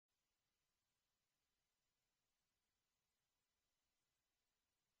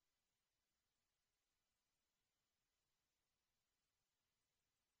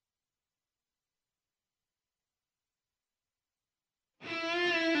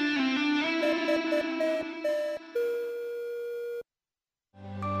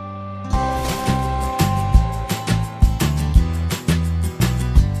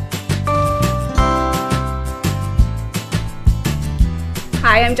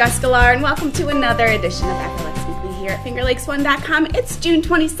Hi, I'm Jessica Lahr, and welcome to another edition of FLX Weekly here at FingerLakes1.com. It's June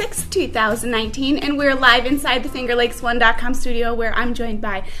 26, 2019, and we're live inside the FingerLakes1.com studio, where I'm joined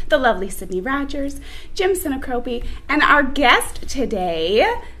by the lovely Sydney Rogers, Jim Sinacropi, and our guest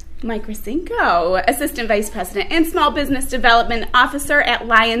today, Mike Rusinko, Assistant Vice President and Small Business Development Officer at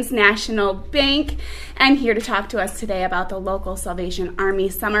Lyons National Bank, and here to talk to us today about the local Salvation Army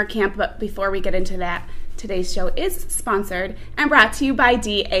Summer Camp. But before we get into that, today's show is sponsored and brought to you by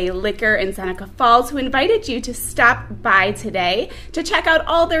DA Liquor in Seneca Falls, who invited you to stop by today to check out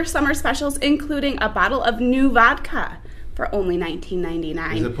all their summer specials, including a bottle of new vodka for only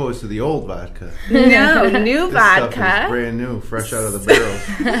 $19.99. As opposed to the old vodka. No, new this vodka. Stuff is brand new, fresh out of the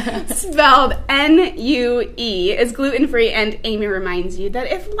barrel. Spelled N-U-E, is gluten-free, and Amy reminds you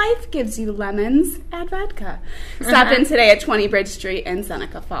that if life gives you lemons, add vodka. Stop in today at 20 Bridge Street in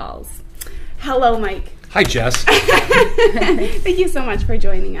Seneca Falls. Hello, Mike. Hi, Jess. Thank you so much for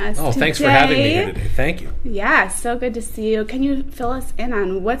joining us today. Thanks for having me here today. Thank you. Yeah, so good to see you. Can you fill us in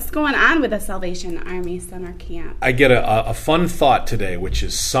on what's going on with the Salvation Army Summer Camp? I get a fun thought today, which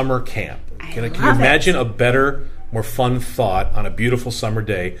is summer camp. Can you imagine a better, more fun thought on a beautiful summer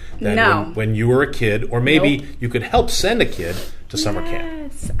day than when you were a kid, or maybe you could help send a kid to summer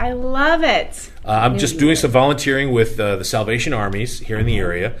camp? Yes, I love it. I'm just doing some volunteering with the Salvation Armies here in the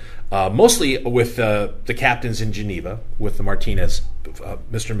area, mostly with the captains in Geneva, with the Martinez,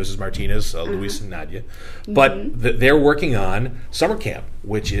 Mr. and Mrs. Martinez, Luis and Nadia. But they're working on summer camp,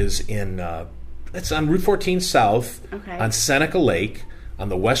 which is it's on Route 14 South on Seneca Lake, on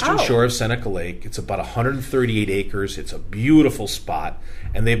the western shore of Seneca Lake. It's about 138 acres. It's a beautiful spot.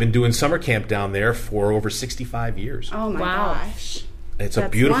 And they've been doing summer camp down there for over 65 years. Oh, my gosh. It's a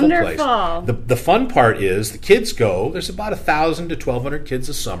beautiful place. The fun part is the kids go. There's about 1,000 to 1,200 kids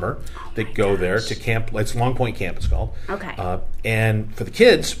a summer that go there to camp. It's Long Point Camp, it's called. Okay. And for the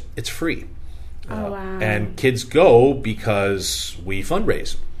kids, it's free. Oh, wow. And kids go because we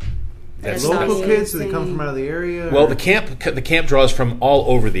fundraise. That's local kids, do they come from out of the area? Well, the camp draws from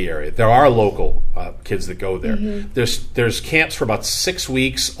all over the area. There are local kids that go there. There's camps for about 6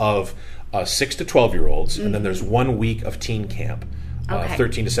 weeks of 6 to 12-year-olds, and then there's 1 week of teen camp,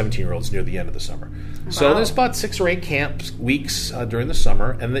 13 to 17-year-olds near the end of the summer. So there's about 6 or 8 camp weeks during the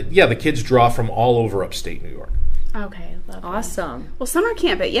summer, and the kids draw from all over upstate New York. Okay, lovely. Awesome. Well, summer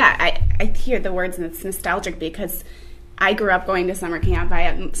camp, I hear the words and it's nostalgic because I grew up going to summer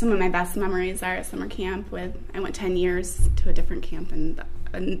camp. Some of my best memories are at summer camp. I went 10 years to a different camp in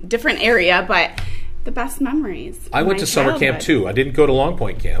a different area, but the best memories. I went to summer camp too. I didn't go to Long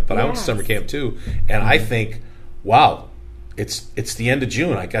Point Camp, but I went to summer camp too. And I think, wow, it's the end of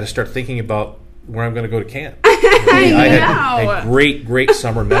June. I got to start thinking about where I'm going to go to camp. I had great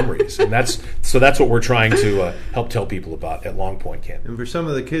summer memories, and that's what we're trying to help tell people about at Long Point Camp. And for some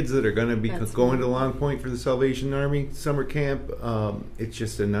of the kids that are going to be going to Long Point for the Salvation Army Summer Camp, it's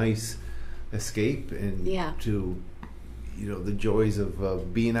just a nice escape and to the joys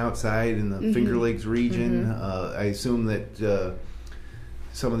of being outside in the Finger Lakes region. I assume that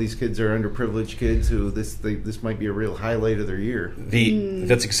some of these kids are underprivileged kids who this might be a real highlight of their year.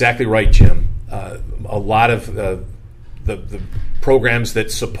 That's exactly right, Jim. A lot of the programs that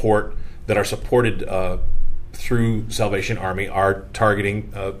are supported through Salvation Army are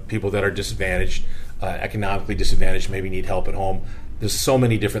targeting people that are disadvantaged, economically disadvantaged, maybe need help at home. There's so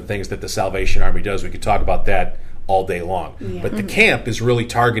many different things that the Salvation Army does. We could talk about that all day long. Yeah. But the camp is really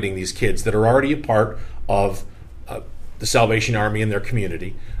targeting these kids that are already a part of the Salvation Army in their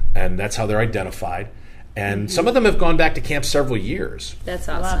community, and that's how they're identified. And some of them have gone back to camp several years. That's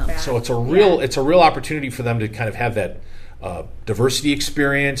awesome. So it's a real opportunity for them to kind of have that diversity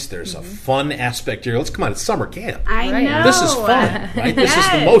experience. There's a fun aspect here. Let's come on, it's summer camp. I know. This is fun, right? This is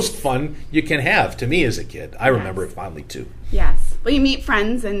the most fun you can have, to me as a kid. I remember it fondly too. Yes. Well, you meet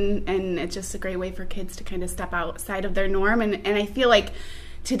friends, and it's just a great way for kids to kind of step outside of their norm. And I feel like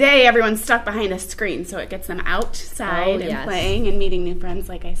today everyone's stuck behind a screen, so it gets them outside and playing and meeting new friends,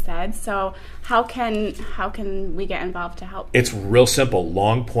 like I said. So how can we get involved to help? It's real simple,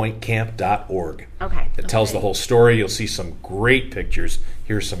 longpointcamp.org. Okay. It tells the whole story. You'll see some great pictures.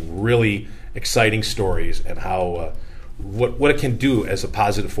 Here's some really exciting stories and how what it can do as a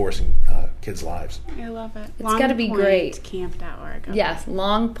positive force in kids' lives. I love it. It's got to be great. Longpointcamp.org. Okay. Yes,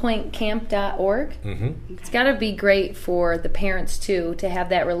 longpointcamp.org. Okay. It's got to be great for the parents, too, to have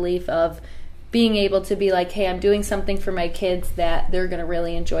that relief of being able to be like, hey, I'm doing something for my kids that they're going to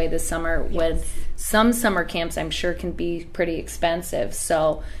really enjoy this summer. Yes. When some summer camps, I'm sure, can be pretty expensive.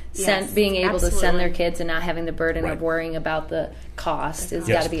 So being able to send their kids and not having the burden of worrying about the cost has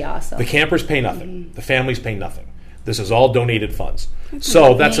got to be awesome. The campers pay nothing. The families pay nothing. This is all donated funds.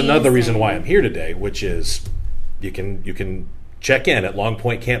 So that's another reason why I'm here today, which is you can check in at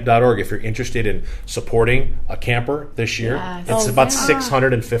longpointcamp.org if you're interested in supporting a camper this year. Yes. It's about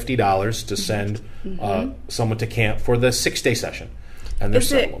 $650 to send someone to camp for the 6-day session. And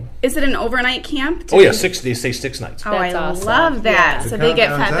Is it an overnight camp? Oh, yeah, they stay 6 nights. Oh, That's I awesome. love that. The So they get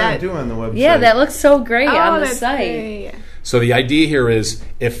fed countdowns I that. do on the website. Yeah, that looks so great on the that's site. great. So the idea here is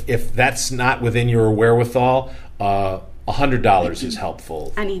if that's not within your wherewithal, $100 is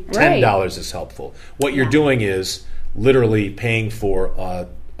helpful. Anything. $10 is helpful. What you're doing is literally paying for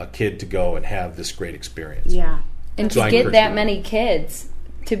a kid to go and have this great experience. Yeah. And So I to get encourage that you. many kids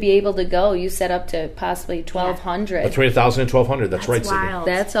to be able to go, you set up to possibly 1,200. Between 1,000 and 1,200. That's right, Sydney. wild.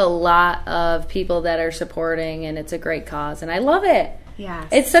 That's a lot of people that are supporting, and it's a great cause, and I love it. Yes.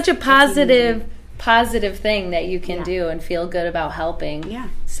 It's such a positive thing that you can do and feel good about helping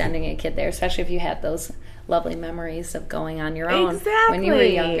sending a kid there, especially if you had those lovely memories of going on your own when you were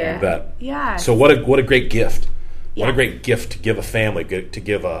younger. Bet. Yeah. So what a great gift. What Yeah. a great gift to give a family, to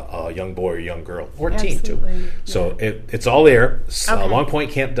give a young boy or young girl, or a teen too. Absolutely. So it's all there. Okay.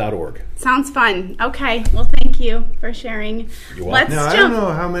 Longpointcamp.org. Sounds fun. Okay. Well, thank you for sharing. You're welcome. Let's Now, I jump. don't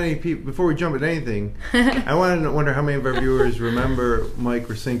know how many people, before we jump at anything, I wonder how many of our viewers remember Mike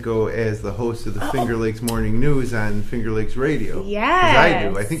Rusinko as the host of the Finger Lakes Morning News on Finger Lakes Radio. 'Cause I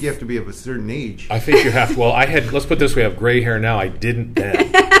do. I think you have to be of a certain age. I think you have to. Well, let's put it this way, I have gray hair now. I didn't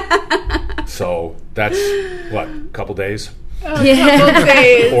then. So that's, what, a couple days? Couple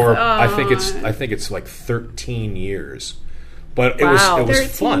days. Or I think it's like 13 years. But it was 13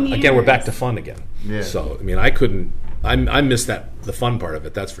 fun. Again, we're back years. to fun again. Yeah. So, I mean, I missed the fun part of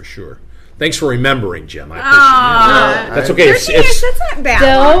it, that's for sure. Thanks for remembering, Jim. I appreciate it. That's okay. 13 years, that's not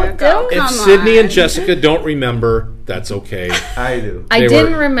bad. long ago. If Come Sydney on. and Jessica don't remember, that's okay. I do. I They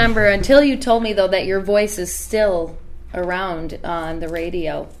didn't were- remember until you told me, though, that your voice is still around on the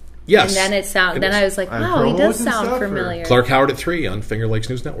radio. Yes. And then I was like, On wow, he does promos and sound stuff, or- familiar. Clark Howard at 3 on Finger Lakes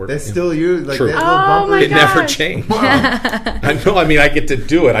News Network. That's Yeah. still you? Like True. that little Oh, bumper? my It never gosh. changed. Wow. I know. I mean, I get to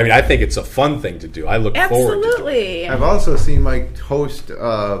do it. I mean, I think it's a fun thing to do. I look forward to it. Absolutely. I've also seen Mike host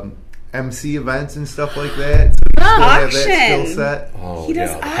MC events and stuff like that. So you still have that Auction. skill set. Oh, He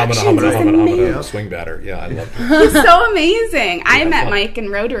does yeah. auctions. Humana, He's amazing. swing batter. Yeah, I love it. He's so amazing. I met fun. Mike in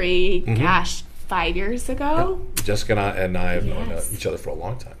Rotary, gosh, 5 years ago. Jessica and I have known Yes. each other for a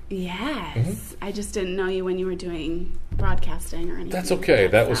long time. Yes. I just didn't know you when you were doing broadcasting or anything. That's okay.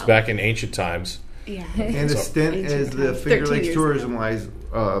 That was back in ancient times. Yeah. And a stint as the 13 Finger Lakes years Tourism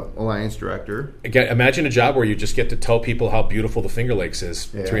Alliance Director. Again, imagine a job where you just get to tell people how beautiful the Finger Lakes is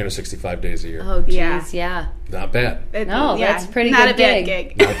Yeah. 365 days a year. Oh, geez, yeah. Not bad. No, that's pretty not good a bad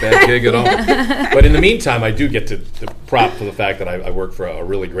gig. gig. Not a bad gig at all. But in the meantime, I do get to prop for the fact that I work for a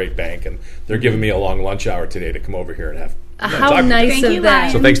really great bank, and they're giving me a long lunch hour today to come over here and have. How talk with nice Thank of you, that.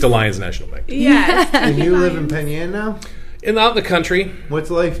 Lyons. So thanks to Lyons National Bank. Yes. And you live in Penn Yan now? And out in the country,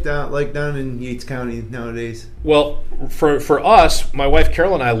 What's life down in Yates County nowadays? well, for us, my wife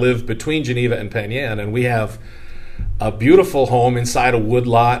Carol and I live between Geneva and Penn Yan, and we have a beautiful home inside a wood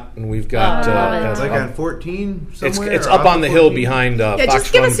lot, and we've got It's like on 14 somewhere? it's or up off on of the hill 14? behind Yeah, Fox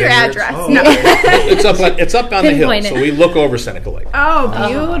just give Run us your Vineyards. address. Oh. No. It's up on the hill, Pinpoint it. so we look over Seneca Lake. Oh,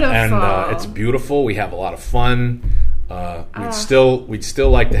 beautiful. And it's beautiful. We have a lot of fun. We'd still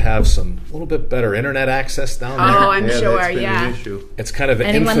like to have some little bit better internet access down there. Oh, I'm Yeah, sure, that's been yeah. an issue. It's kind of an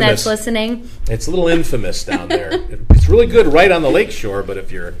Anyone infamous. that's listening, It's a little infamous down there. It's really good right on the lake shore, but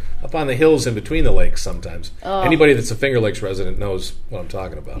if you're up on the hills in between the lakes, sometimes anybody that's a Finger Lakes resident knows what I'm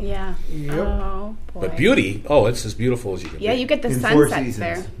talking about. Yeah. Oh, boy. But beauty, it's as beautiful as you can. Yeah, be. you get the In 4 sunsets seasons.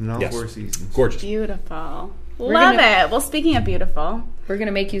 there. In all Yes. 4 seasons. Gorgeous. Beautiful. Love gonna- it. Well, speaking of beautiful, we're going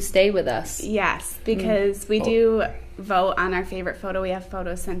to make you stay with us. yes, because we do vote on our favorite photo. We have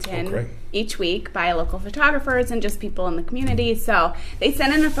photos sent in great. each week by local photographers and just people in the community. So they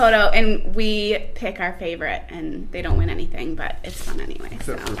send in a photo and we pick our favorite, and they don't win anything, but it's fun anyway.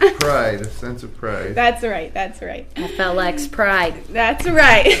 So. Except for pride, a sense of pride. That's right. That's right. FLX Pride. That's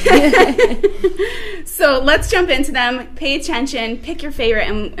right. So let's jump into them. Pay attention, pick your favorite,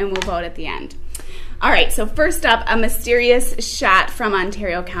 and we'll vote at the end. All right, so first up, a mysterious shot from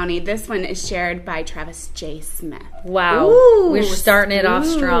Ontario County. This one is shared by Travis J. Smith. Wow. Ooh, We're starting it off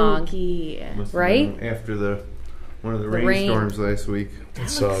strong. spooky. Must have right? been after one of the rain. rainstorms last week.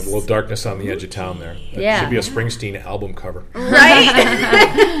 It's a little darkness on the edge of town there. That Yeah. should be a Springsteen album cover. Right?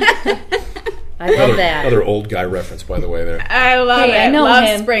 I love that. Another old guy reference, by the way, there. I love Hey, it. I know love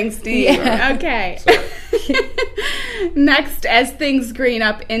him. Springsteen. Yeah. Okay. Next, as things green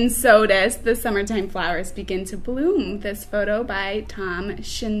up in Sodus, the summertime flowers begin to bloom. This photo by Tom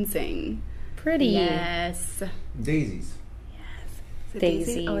Shinzing. Pretty. Yes. Daisies. Is it Daisies.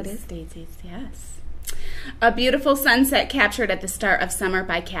 daisies? Oh, it is daisies, yes. A beautiful sunset captured at the start of summer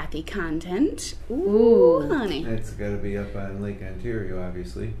by Kathy Content. Ooh, honey. That's got to be up on Lake Ontario,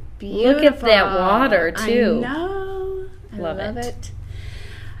 obviously. Beautiful. Look at that water, too. I know. I Love love it.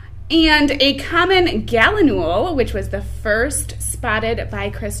 And a common gallinule, which was the first spotted by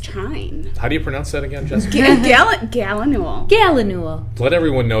Chris Trine. How do you pronounce that again, Jessica? Gallinule. Gallinule. Let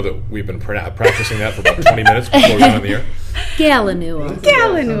everyone know that we've been practicing that for about 20 minutes before we went on the air. Gallinule.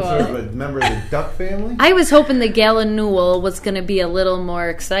 Gallinule. Some sort of a member of the duck family? I was hoping the gallinule was going to be a little more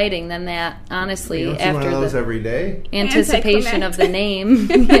exciting than that, honestly, You don't see after one of those the every day? anticipation of the name.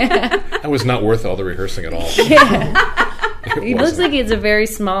 Yeah. That was not worth all the rehearsing at all. He looks like he has a very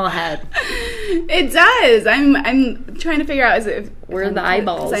small head. It does. I'm trying to figure out Where are the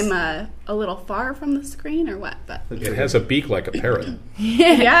eyeballs? Because I'm a little far from the screen or what? But It has a beak like a parrot.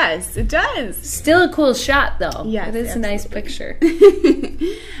 yes, it does. Still a cool shot, though. Yes, it is a nice picture.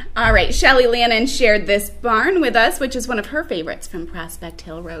 All right, Shelley Lannon shared this barn with us, which is one of her favorites from Prospect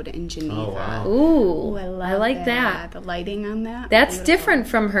Hill Road in Geneva. Oh, wow. Ooh, I like that. The lighting on that. That's beautiful. different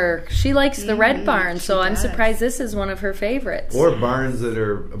from her. She likes the red barn, so I'm does. surprised this is one of her favorites. Or barns that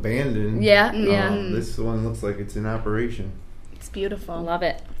are abandoned. Yeah. This one looks like it's in operation. It's beautiful. Love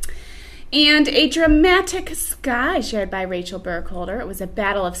it. And a dramatic sky shared by Rachel Burkholder. It was a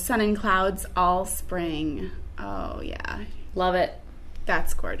battle of sun and clouds all spring. Oh, yeah. Love it.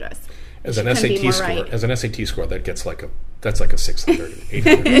 That's gorgeous. As She an couldn't be SAT more score, right. as an SAT score, that's like a 600,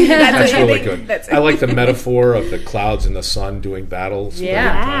 800. That's That's what I really think. good. That's I like the metaphor of the clouds and the sun doing battles.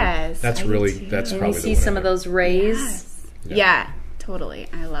 Yeah. Yes, That's I do really too. that's And probably you the see one some I of think. those rays. Yes. Yeah, totally.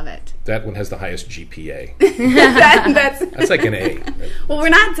 I love it. That one has the highest GPA. That's That's like an A. well, we're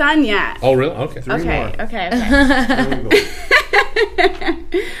not done yet. Oh, really? Okay. Three more. Okay. There we go.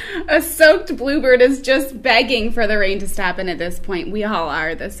 A soaked bluebird is just begging for the rain to stop, and at this point, we all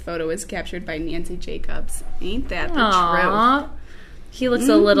are. This photo was captured by Nancy Jacobs. Ain't that the truth? Aww. He looks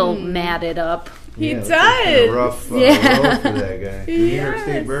a little matted up. He Yeah, does. Kind of rough Yeah. road for that guy. The New York Yes.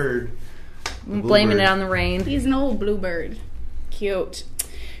 State bird. I'm blaming it on the rain. He's an old bluebird. Cute.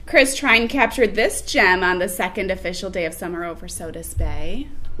 Chris Trine captured this gem on the second official day of summer over Sodus Bay.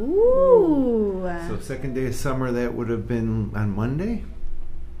 Ooh. So second day of summer, that would have been on Monday?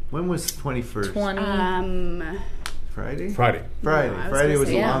 When was 21st? 20. Friday? Friday. Friday. No, I was Friday gonna was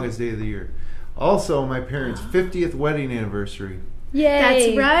say, the yeah. longest day of the year. Also, my parents' 50th wedding anniversary. Yay.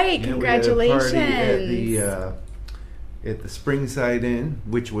 That's right. Yeah, we had a Congratulations. party at the Springside Inn,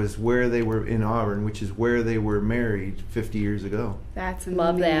 which was where they were in Auburn, which is where they were married 50 years ago. That's amazing.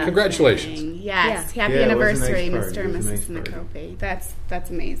 Love that. Congratulations. Yes. Yeah. Happy Yeah, it was a anniversary, nice party. Mr. and It was a Mrs. nice Nicopy. That's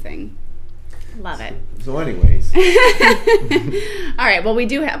amazing. Love it. So, anyways, All right. Well, we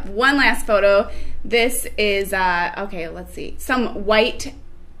do have one last photo. This is okay. Let's see. Some white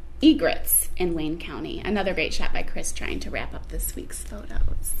egrets in Wayne County. Another great shot by Chris trying to wrap up this week's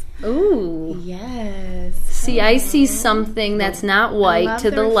photos. Ooh. Yes. See, I see something that's not white love to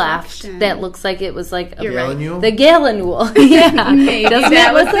the the left reflection. that looks like it was like You're right. Gallinule? the gallinule. Yeah. Maybe Doesn't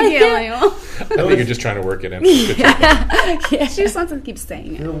that it was look the like that? Gallinule. I think you're just trying to work it in. Good job. Yeah. She just wants to keep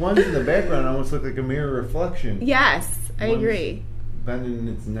saying it. the ones in the background almost look like a mirror reflection. Yes, I One's agree. Bending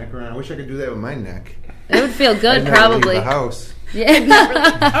its neck around. I wish I could do that with my neck. It would feel I'd good, never probably. leave the house. Yeah.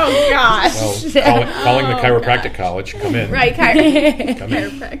 Oh gosh. Well, calling the chiropractic college, come in. Right, Come in.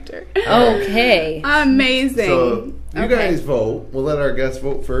 chiropractor. Okay. Amazing. So you Okay. guys vote. We'll let our guests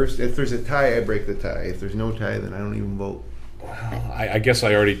vote first. If there's a tie, I break the tie. If there's no tie, then I don't even vote. I guess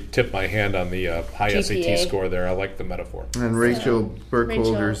I already tipped my hand on the high GPA. SAT score there. I like the metaphor. And Rachel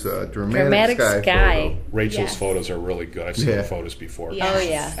Burkholder's Dramatic dramatic sky. sky. Rachel's Yes. photos are really good. I've seen Yeah. the photos before. Yes. Oh,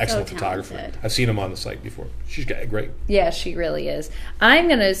 yeah. Excellent So photographer. talented. I've seen him on the site before. She's got great. Yeah, she really is. I'm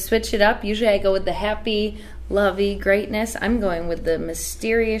going to switch it up. Usually I go with the happy, lovey greatness. I'm going with the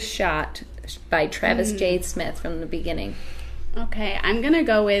mysterious shot by Travis J. Smith from the beginning. Okay, I'm gonna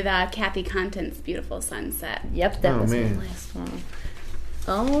go with Kathy Content's beautiful sunset. Yep, that Oh, was man. my last one.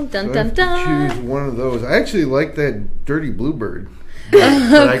 Oh, dun So I dun have to dun. choose one of those. I actually like that dirty bluebird, but I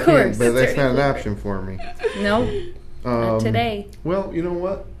Of can't. course. But that's Dirty not an bluebird. option for me. Nope, not today. Well, you know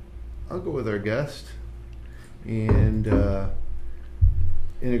what? I'll go with our guest and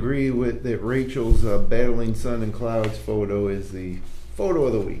agree with that. Rachel's battling sun and clouds photo is the photo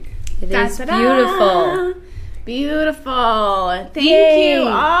of the week. It is Da-da-da. beautiful. Beautiful. Thank Yay. you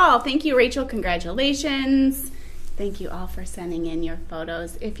all. Thank you, Rachel. Congratulations. Thank you all for sending in your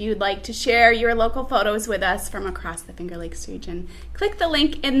photos. If you'd like to share your local photos with us from across the Finger Lakes region, click the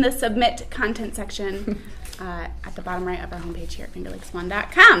link in the Submit Content section at the bottom right of our homepage here at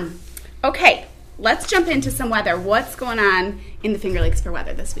fingerlakes1.com. Okay, let's jump into some weather. What's going on in the Finger Lakes for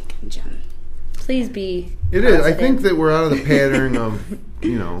weather this weekend, Jim? Please be. It is. I think that we're out of the pattern of,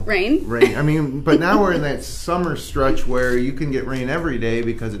 rain. I mean, but now we're in that summer stretch where you can get rain every day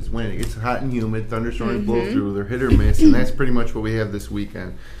because it's when it gets hot and humid. Thunderstorms blow through. They're hit or miss, and that's pretty much what we have this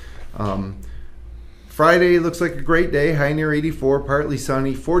weekend. Friday looks like a great day. High near 84, partly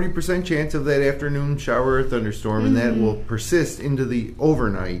sunny. 40% chance of that afternoon shower or thunderstorm, and that will persist into the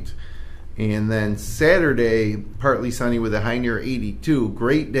overnight. And then Saturday, partly sunny with a high near 82.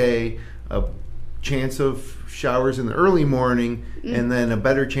 Great day. A chance of showers in the early morning, and then a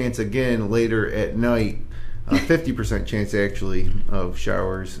better chance again later at night. 50% chance actually of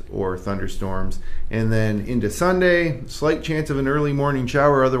showers or thunderstorms. And then into Sunday, slight chance of an early morning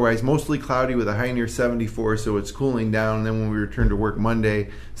shower, otherwise mostly cloudy with a high near 74, so it's cooling down. And then when we return to work Monday,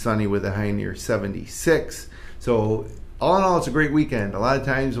 sunny with a high near 76. So all in all, it's a great weekend. A lot of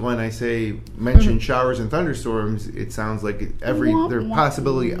times when I mention showers and thunderstorms, it sounds like there's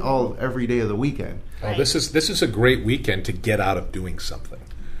possibility every day of the weekend. Oh, this is a great weekend to get out of doing something.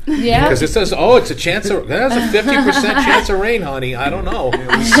 Yeah. Because it says, it's a chance of, there's a 50% chance of rain, honey. I don't know.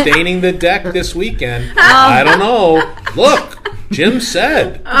 Staining the deck this weekend. I don't know. Look, Jim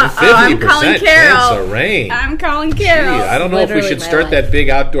said 50% chance of rain. I'm calling Carol. Gee, I don't know if we should start that big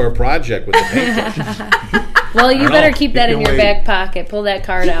outdoor project with the paintbrush. Well, you better keep that in your back pocket. Pull that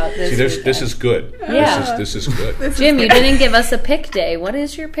card out. This is good. Yeah. This is good. Jim, you didn't give us a pick day. What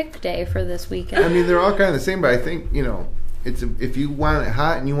is your pick day for this weekend? I mean, they're all kind of the same, but I think, if you want it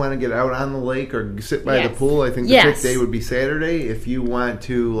hot and you want to get out on the lake or sit by the pool, I think the pick day would be Saturday. If you want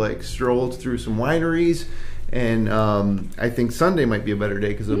to stroll through some wineries, and I think Sunday might be a better day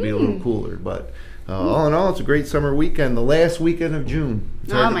because it'll be a little cooler. But all in all, it's a great summer weekend. The last weekend of June.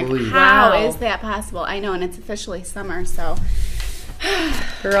 It's hard to believe. How is that possible? I know, and it's officially summer, so.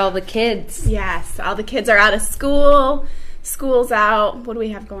 For all the kids. Yes, all the kids are out of school. School's out. What do we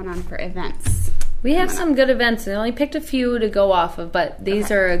have going on for events? We have some good events. I only picked a few to go off of, but these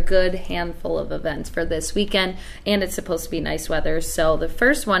are a good handful of events for this weekend, and it's supposed to be nice weather. So the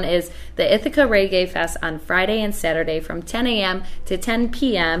first one is the Ithaca Reggae Fest on Friday and Saturday from 10 a.m. to 10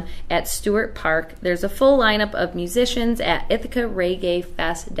 p.m. at Stewart Park. There's a full lineup of musicians at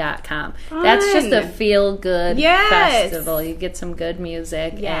ithacareggaefest.com. That's just a feel-good festival. You get some good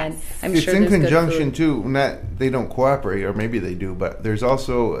music, and I'm sure there's good food. It's in conjunction, too. They don't cooperate, or maybe they do, but there's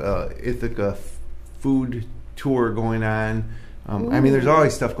also Ithaca food tour going on. I mean, there's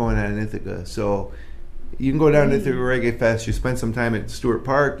always stuff going on in Ithaca. So you can go down to Ithaca Reggae Fest. You spend some time at Stewart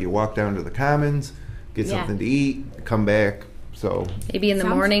Park. You walk down to the Commons, get something to eat, come back. So maybe in the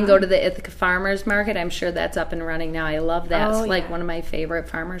morning, go to the Ithaca Farmers Market. I'm sure that's up and running now. I love that. It's like one of my favorite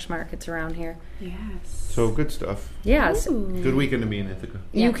farmers markets around here. Yes. So good stuff. Yes. Good weekend to be in Ithaca.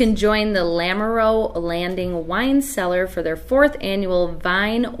 You can join the Lamoureux Landing Wine Cellar for their 4th annual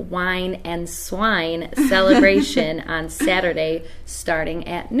Vine, Wine, and Swine celebration on Saturday starting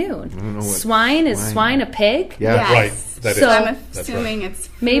at noon. Swine, is swine a pig? Yeah. Yes. Right. So I'm assuming it's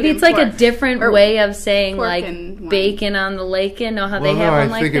maybe it's like a different way of saying like bacon on the lake. You know how they have one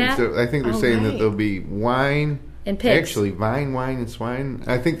like that? I think they're saying that there'll be wine and pigs. Actually, vine, wine, and swine.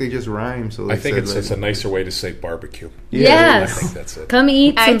 I think they just rhyme. So I think it's a nicer way to say barbecue. Yeah. Yes. I think that's it. Come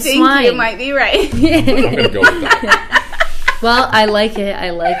eat some swine. I think you might be right. I'm going to go with that. Well, I like it.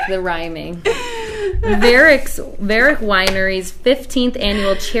 I like the rhyming. Varick Winery's 15th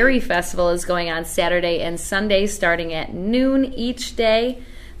annual Cherry Festival is going on Saturday and Sunday starting at noon each day.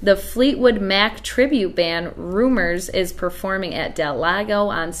 The Fleetwood Mac tribute band Rumors is performing at Del Lago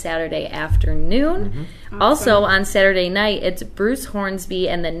on Saturday afternoon. Mm-hmm. Awesome. Also on Saturday night, it's Bruce Hornsby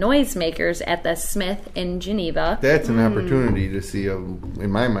and the Noisemakers at the Smith in Geneva. That's an opportunity to see,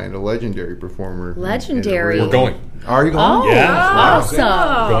 in my mind, a legendary performer. Legendary. We're going. Are you going? Oh, yeah. awesome.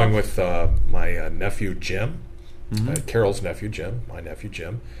 We're going with my nephew Jim, Carol's nephew Jim, my nephew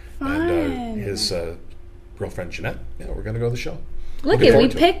Jim, and his girlfriend Jeanette. Yeah, we're going to go to the show. Look, we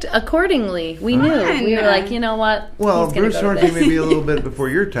picked accordingly. We knew. We were like, you know what? Well, Bruce Hornsby may be a little bit before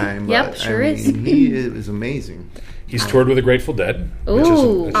your time. But, sure is. He is amazing. He's toured with the Grateful Dead, which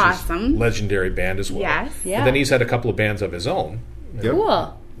is awesome, legendary band as well. Yes, yeah. And then he's had a couple of bands of his own.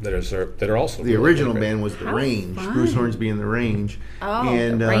 Cool. That are also the original band was The Range. Fun. Bruce Hornsby and The Range. Oh,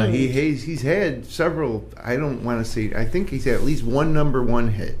 and The Range. He's had several. I don't want to say. I think he's had at least one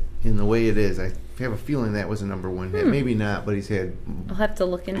 #1 hit in The Way It Is. I have a feeling that was a number one hit. Maybe not, but he's had. I'll have to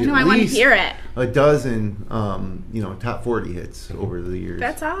look into I know, I want to hear it. A dozen, top 40 hits over the years.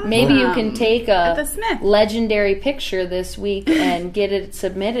 That's awesome. Maybe you can take At the a Smith. legendary picture this week and get it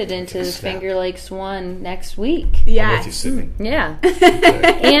submitted into Finger Lakes One next week. Yes. I'm with you, Sydney. Yeah.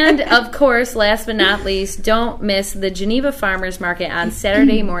 And, of course, last but not least, don't miss the Geneva Farmers Market on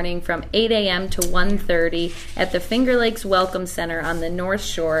Saturday morning from 8 a.m. to 1:30 at the Finger Lakes Welcome Center on the North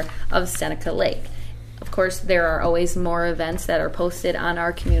Shore of Seneca Lake. Of course, there are always more events that are posted on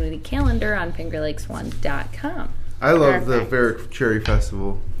our community calendar on fingerlakes1.com. I love the Varick Cherry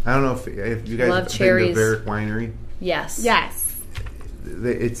Festival. I don't know if you guys Love have cherries. been to Varick Winery. Yes. Yes.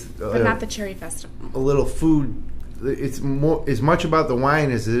 It's But not the Cherry Festival. a little food. It's more as much about the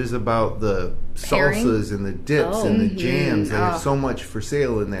wine as it is about the Pairing? salsas and the dips Oh. and the jams. They Oh. have so much for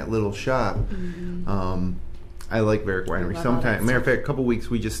sale in that little shop. I like Varick Winery. love all Sometimes, that matter of fact, a couple weeks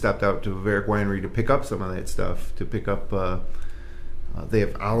we just stopped out to Varick Winery to pick up some of that stuff. To pick up, they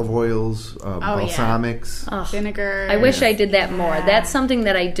have olive oils, balsamics. Oh, Vinegar. I wish I did that more. Yeah. That's something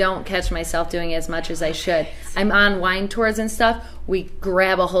that I don't catch myself doing as much as I should. I'm on wine tours and stuff. We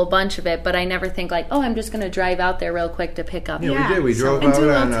grab a whole bunch of it, but I never think like, oh, I'm just going to drive out there real quick to pick up. Yeah, Yeah. we did. We So- drove and out do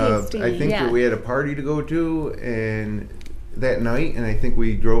a on little tasting. I think Yeah. that we had a party to go to, and that night, and I think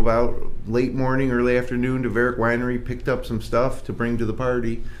we drove out late morning, early afternoon to Varick Winery, picked up some stuff to bring to the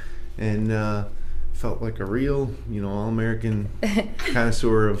party, and felt like a real, all-American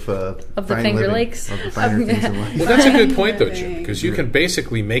connoisseur of the fine Finger living, Lakes. of the finer things in life. Well, that's a good point, though, Jim, because you can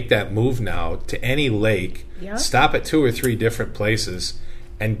basically make that move now to any lake, Yep. stop at 2 or 3 different places,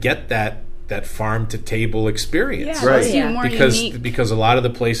 and get that farm to table experience. Yeah, Right. see Yeah. more Because unique. because a lot of the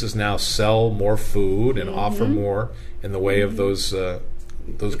places now sell more food and offer more in the way of those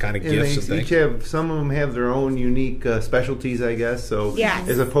kind of And gifts they and things. each have, some of them have their own unique specialties, I guess. So Yes.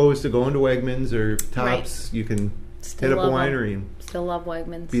 as opposed to going to Wegmans or Tops, you can Still hit up a love 'em. winery and Still love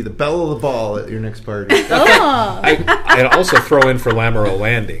Wegmans. be the belle of the ball at your next party. Oh, I'd also throw in for Lamoureux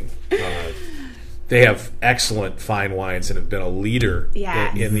Landing. They have excellent fine wines and have been a leader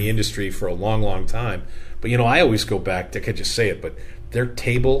Yes. in the industry for a long, long time. But, I always go back, I could just say it, but their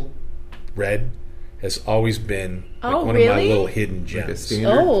table red has always been like Oh, one of my really? little hidden Like a gems.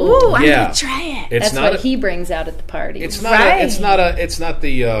 standard. Ooh, I'm Yeah. going to try it. It's that's not what he brings out at the party. It's not. Right. It's not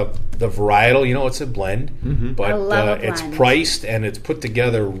the varietal. It's a blend, but I love a it's blend. priced and it's put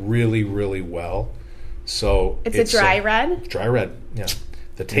together really, really well. So It's a dry red? Dry red. Yeah,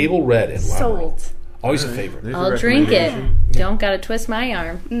 the table red and Sold. always a favorite. There's a I'll drink it. recommendation. Don't gotta twist my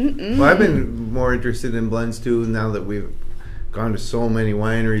arm. Well, I've been more interested in blends too now that we've gone to so many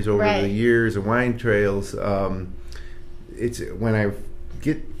wineries over Right. the years and wine trails. It's when I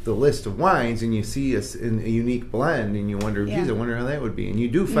get the list of wines and you see a unique blend and you wonder, geez, I wonder how that would be. And you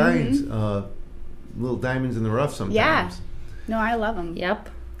do find little diamonds in the rough sometimes. Yeah. No, I love them. Yep.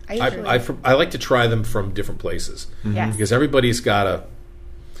 I like to try them from different places Yes. because everybody's got a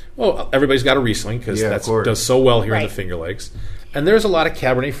Riesling because Yeah, of that course. does so well here in Right. the Finger Lakes, and there's a lot of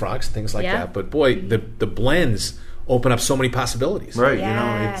Cabernet Francs, things like Yeah. that. But boy, the blends open up so many possibilities. Right,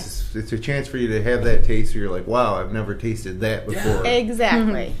 Yes. it's a chance for you to have that taste where you're like, wow, I've never tasted that before.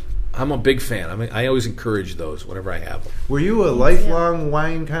 Exactly. I'm a big fan. I always encourage those whenever I have them. Were you a lifelong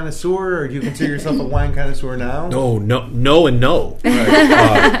wine connoisseur, or do you consider yourself a wine connoisseur now? No, and no.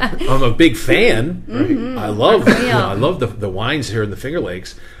 I'm a big fan. I love the wines here in the Finger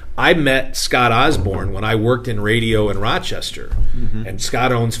Lakes. I met Scott Osborne when I worked in radio in Rochester, and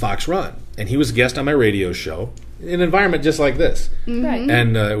Scott owns Fox Run, and he was a guest on my radio show in an environment just like this. Right.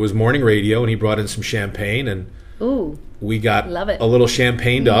 And it was morning radio, and he brought in some champagne, and Ooh. we got Love it. a little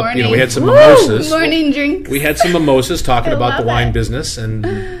champagned up. Morning. We had some Woo! mimosas. Morning drinks. We had some mimosas talking I about the love wine it. business, and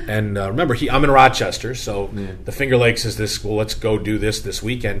remember, I'm in Rochester, so the Finger Lakes is this. Well, let's go do this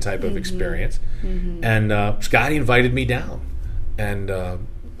weekend type of experience. And Scotty invited me down, and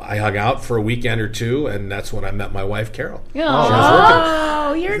I hung out for a weekend or two, and that's when I met my wife, Carol.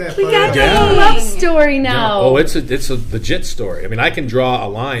 Oh, we that got funny? Yeah. a Love story now. Oh, it's a legit story. I mean, I can draw a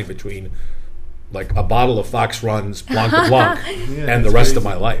line between like a bottle of Fox Run's Blanc de Blanc and the rest of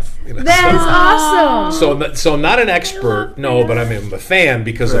my life. That's awesome. So I'm not an expert, no, but I'm a fan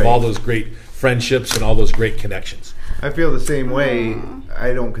because of Right. all those great friendships and all those great connections. I feel the same way.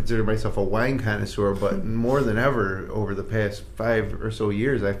 I don't consider myself a wine connoisseur, but more than ever over the past 5 or so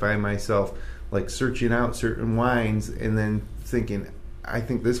years, I find myself like searching out certain wines and then thinking, I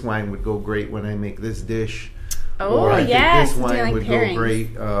think this wine would go great when I make this dish. Oh, or I yes, think this wine doing would pairings. go great,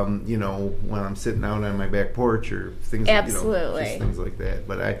 when I'm sitting out on my back porch or things. Absolutely. Just things like that.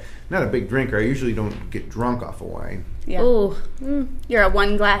 But I'm not a big drinker. I usually don't get drunk off of wine. Yeah. Ooh. You're a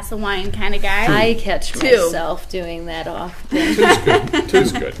one glass of wine kind of guy. I catch myself doing that often.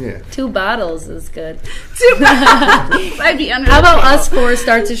 Two's good. Yeah. 2 bottles is good. 2 bottles. I'd be under How the about table. us 4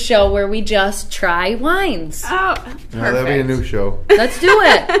 starts a show where we just try wines? Oh, perfect. That'd be a new show. Let's do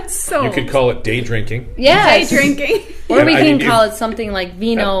it. So You could call it day drinking. Yes. day drinking. Or we I can mean, call it something like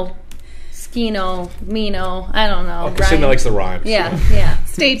vino, skino, mino. I don't know. Okay, Cindy likes the rhymes. Yeah.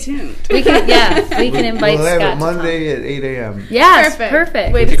 Stay tuned. We can invite We'll have Scott it Monday at 8 a.m. Yes, Perfect.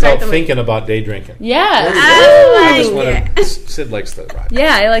 perfect. Way You to call start it the week. thinking about day drinking. Yes. I Just like wanna- it. Sid likes the rhymes.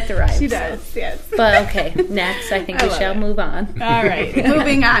 Yeah, I like the rhymes. She does, yes. But okay, next I think I we love shall it. move on. All right,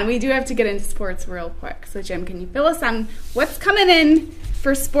 moving on. We do have to get into sports real quick. So, Jim, can you fill us on what's coming in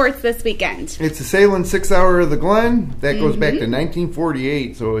for sports this weekend? It's the Salem 6 Hour of the Glen. That goes back to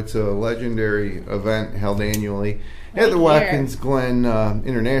 1948, so it's a legendary event held annually at the Watkins Glen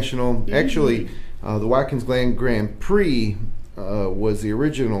International. Actually, the Watkins Glen Grand Prix was the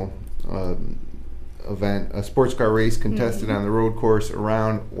original event, a sports car race contested on the road course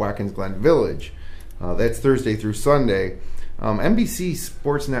around Watkins Glen Village. That's Thursday through Sunday. NBC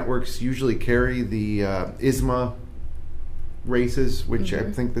sports networks usually carry the ISMA races, which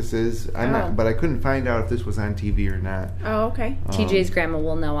I think this is. I'm not, but I couldn't find out if this was on TV or not. Oh, okay. TJ's grandma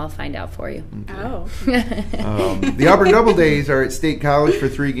will know. I'll find out for you. Oh. The Auburn Double Days are at State College for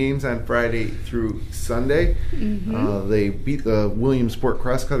 3 games on Friday through Sunday. They beat the Williams Sport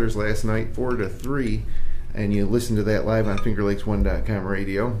Crosscutters last night 4-3, and you listen to that live on FingerLakes1.com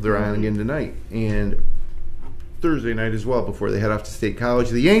radio. They're on again tonight and Thursday night as well before they head off to State College.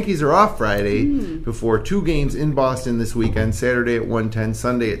 The Yankees are off Friday before 2 games in Boston this weekend, Saturday at 1:10,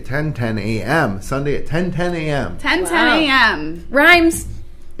 Sunday at 10:10 a.m. Sunday at 10:10 a.m. 10 a.m. Rhymes.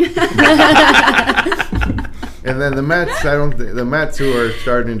 And then the Mets, the Mets, who are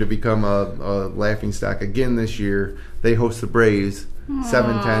starting to become a laughingstock again this year, they host the Braves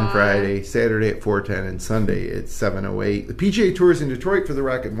 7:10 Friday, Saturday at 4:10, and Sunday at 7:08. The PGA Tour is in Detroit for the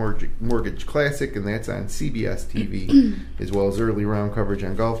Rocket Mortgage Classic, and that's on CBS TV, as well as early round coverage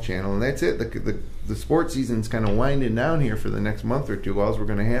on Golf Channel. And that's it. The sports season's kind of winding down here for the next month or two. All we're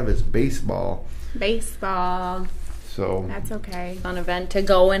going to have is baseball. Baseball. So That's okay. Fun event to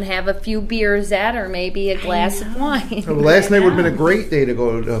go and have a few beers at, or maybe a glass of wine. Well, last night would have been a great day to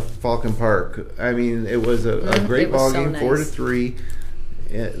go to Falcon Park. I mean, it was a great it was ball so game, nice. 4-3.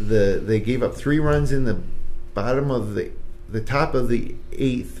 They gave up 3 runs in the bottom of the top of the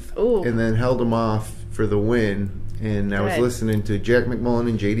 8th, and then held them off for the win. And I was listening to Jack McMullen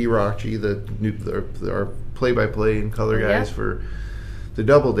and J.D. Rockchi, our play-by-play and color guys for the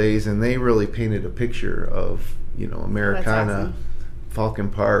Double Days, and they really painted a picture of Americana. awesome. Falcon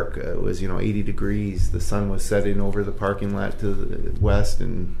Park. It was 80 degrees. The sun was setting over the parking lot to the west,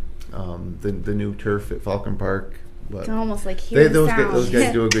 and the new turf at Falcon Park. But It's almost like hearing those sound.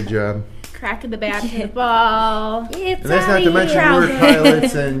 guys do a good job. Crack of the bat to the ball. And that's not to mention Newark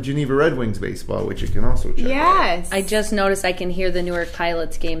Pilots and Geneva Red Wings baseball, which you can also check out. Yes. I just noticed I can hear the Newark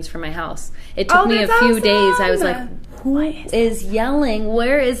Pilots games from my house. It took Oh, me a that's few awesome. days. I was like, who is yelling?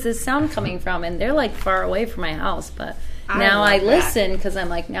 Where is this sound coming from? And they're like far away from my house. But now I love that. listen because I'm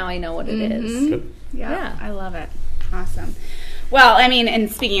like, now I know what it is. Good. Yeah, I love it. Awesome. Well, I mean,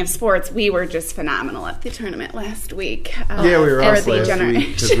 and speaking of sports, we were just phenomenal at the tournament last week. Yeah, we were for off the last week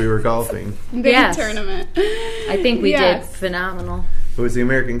because we were golfing. big Yes. tournament. I think we did phenomenal. It was the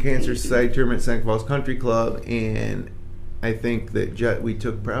American Cancer Society tournament at Seneca Falls Country Club, and I think that we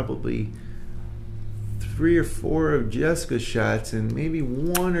took probably 3 or 4 of Jessica's shots and maybe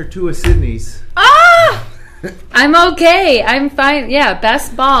 1 or 2 of Sydney's. Ah! I'm okay. I'm fine. Yeah,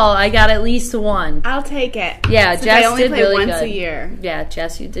 best ball. I got at least 1. I'll take it. Yeah, Since Jess I only did play really once good. a year. Yeah,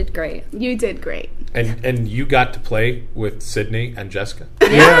 Jess, you did great. You did great. And you got to play with Sydney and Jessica.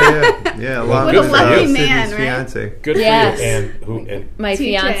 Yeah. Along What a with lucky Sydney's man, right? fiance. Good Yes. for you. And My TJ.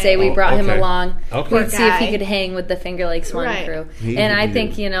 fiance, we brought him okay. along. Okay. We'd see if he guy. could hang with the Finger Lakes One Right. crew. He And I did.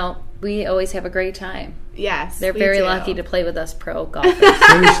 think, we always have a great time. Yes. They're we very do. lucky to play with us pro golfers.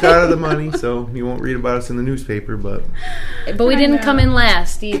 Finished out of the money, so you won't read about us in the newspaper, but But we didn't know. come in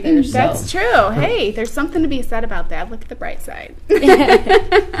last either. So. That's true. Hey, there's something to be said about that. Look at the bright side.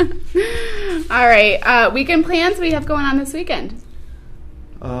 All right. Weekend plans we have going on this weekend.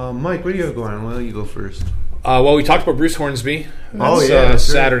 Mike, what do you have going on? Well, you go first. well, we talked about Bruce Hornsby. Oh, That's, yeah, that's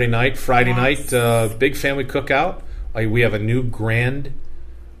Saturday night, Friday Yes. night, big family cookout. We have a new great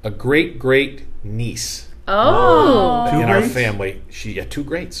niece Oh. Two in our greats? family. She had 2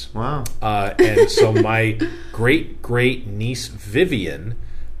 greats. Wow. And so my great niece Vivian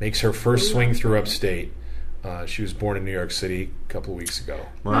makes her first swing through upstate. She was born in New York City a couple of weeks ago.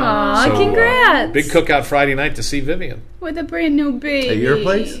 Wow. Aw, congrats. Big cookout Friday night to see Vivian. With a brand new baby. At your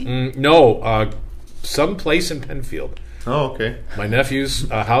place? No, some place in Penfield. Oh, okay. My nephew's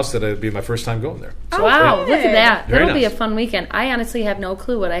house that'll be my first time going there. Oh, Wow, good. look at that. Very That'll be a nice. fun weekend. I honestly have no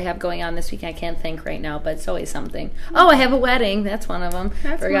clue what I have going on this weekend. I can't think right now, but it's always something. Oh, I have a wedding. That's one of them.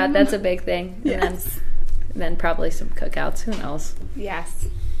 That's Forgot one of that's them. a big thing. Yes. And then probably some cookouts. Who knows? Yes.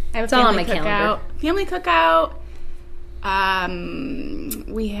 I have It's a all on family my calendar. Family cookout.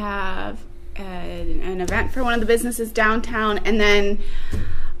 We have an event for one of the businesses downtown, and then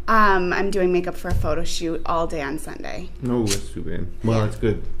I'm doing makeup for a photo shoot all day on Sunday. No, that's too bad. Well, that's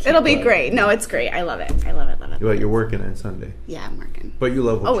good. It'll be great. No, it's great. I love it. I love it. Love it. But you're working on Sunday. Yeah, I'm working. But you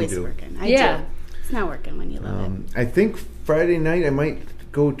love what Always you do. working. I Yeah. do. It's not working when you love it. I think Friday night I might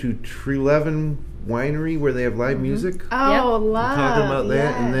go to Treleaven Winery where they have live music. Oh, love. Talking about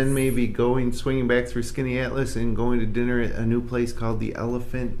that, and then yes. maybe swinging back through Skinny Atlas and going to dinner at a new place called the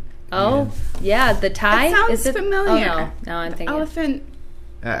Elephant. Oh, yeah, the Thai. That sounds Is it? familiar. Oh, no, I'm thinking. Elephant.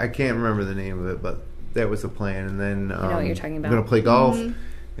 I can't remember the name of it, but that was the plan. And then know what you're talking about. I'm going to play golf.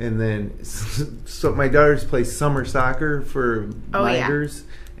 And then, so my daughters play summer soccer for minors.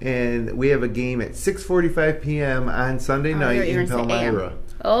 And we have a game at 6:45 p.m. on Sunday night you were in gonna say AM. Palmyra.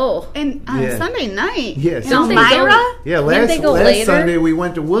 Oh. And on Yeah. Sunday night. Yes. In Don't they Elmira? go- Yeah, Can't last they go last later? Sunday we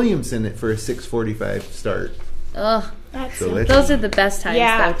went to Williamson for a 6:45 start. Ugh. That's So so that's- Those are the best times,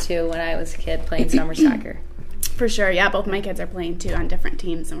 Yeah. though, too, when I was a kid playing summer soccer. For sure. Yeah, both my kids are playing too on different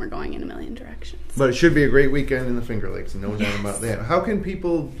teams, and we're going in a million directions. But it should be a great weekend in the Finger Lakes, no doubt about that. How can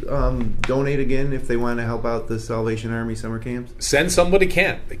people donate again if they want to help out the Salvation Army summer camps? Send somebody to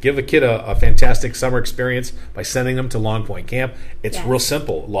camp. Give a kid a fantastic summer experience by sending them to Long Point Camp. It's Yes. real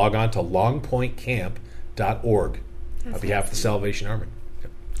simple. Log on to longpointcamp.org on behalf of the Salvation Army.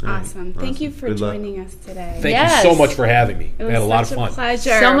 Awesome. Thank you for Good luck. joining us today. Thank Yes. you so much for having me. It We had a lot of such fun.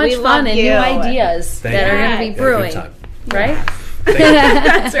 pleasure. So much We fun love and you. new ideas Thank that you. are going to Had be a good brewing. time. Right?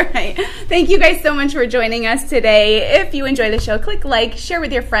 That's right. Thank you guys so much for joining us today. If you enjoy the show, click like, share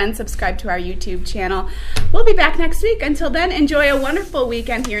with your friends, subscribe to our YouTube channel. We'll be back next week. Until then, enjoy a wonderful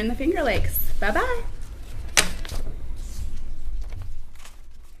weekend here in the Finger Lakes. Bye-bye.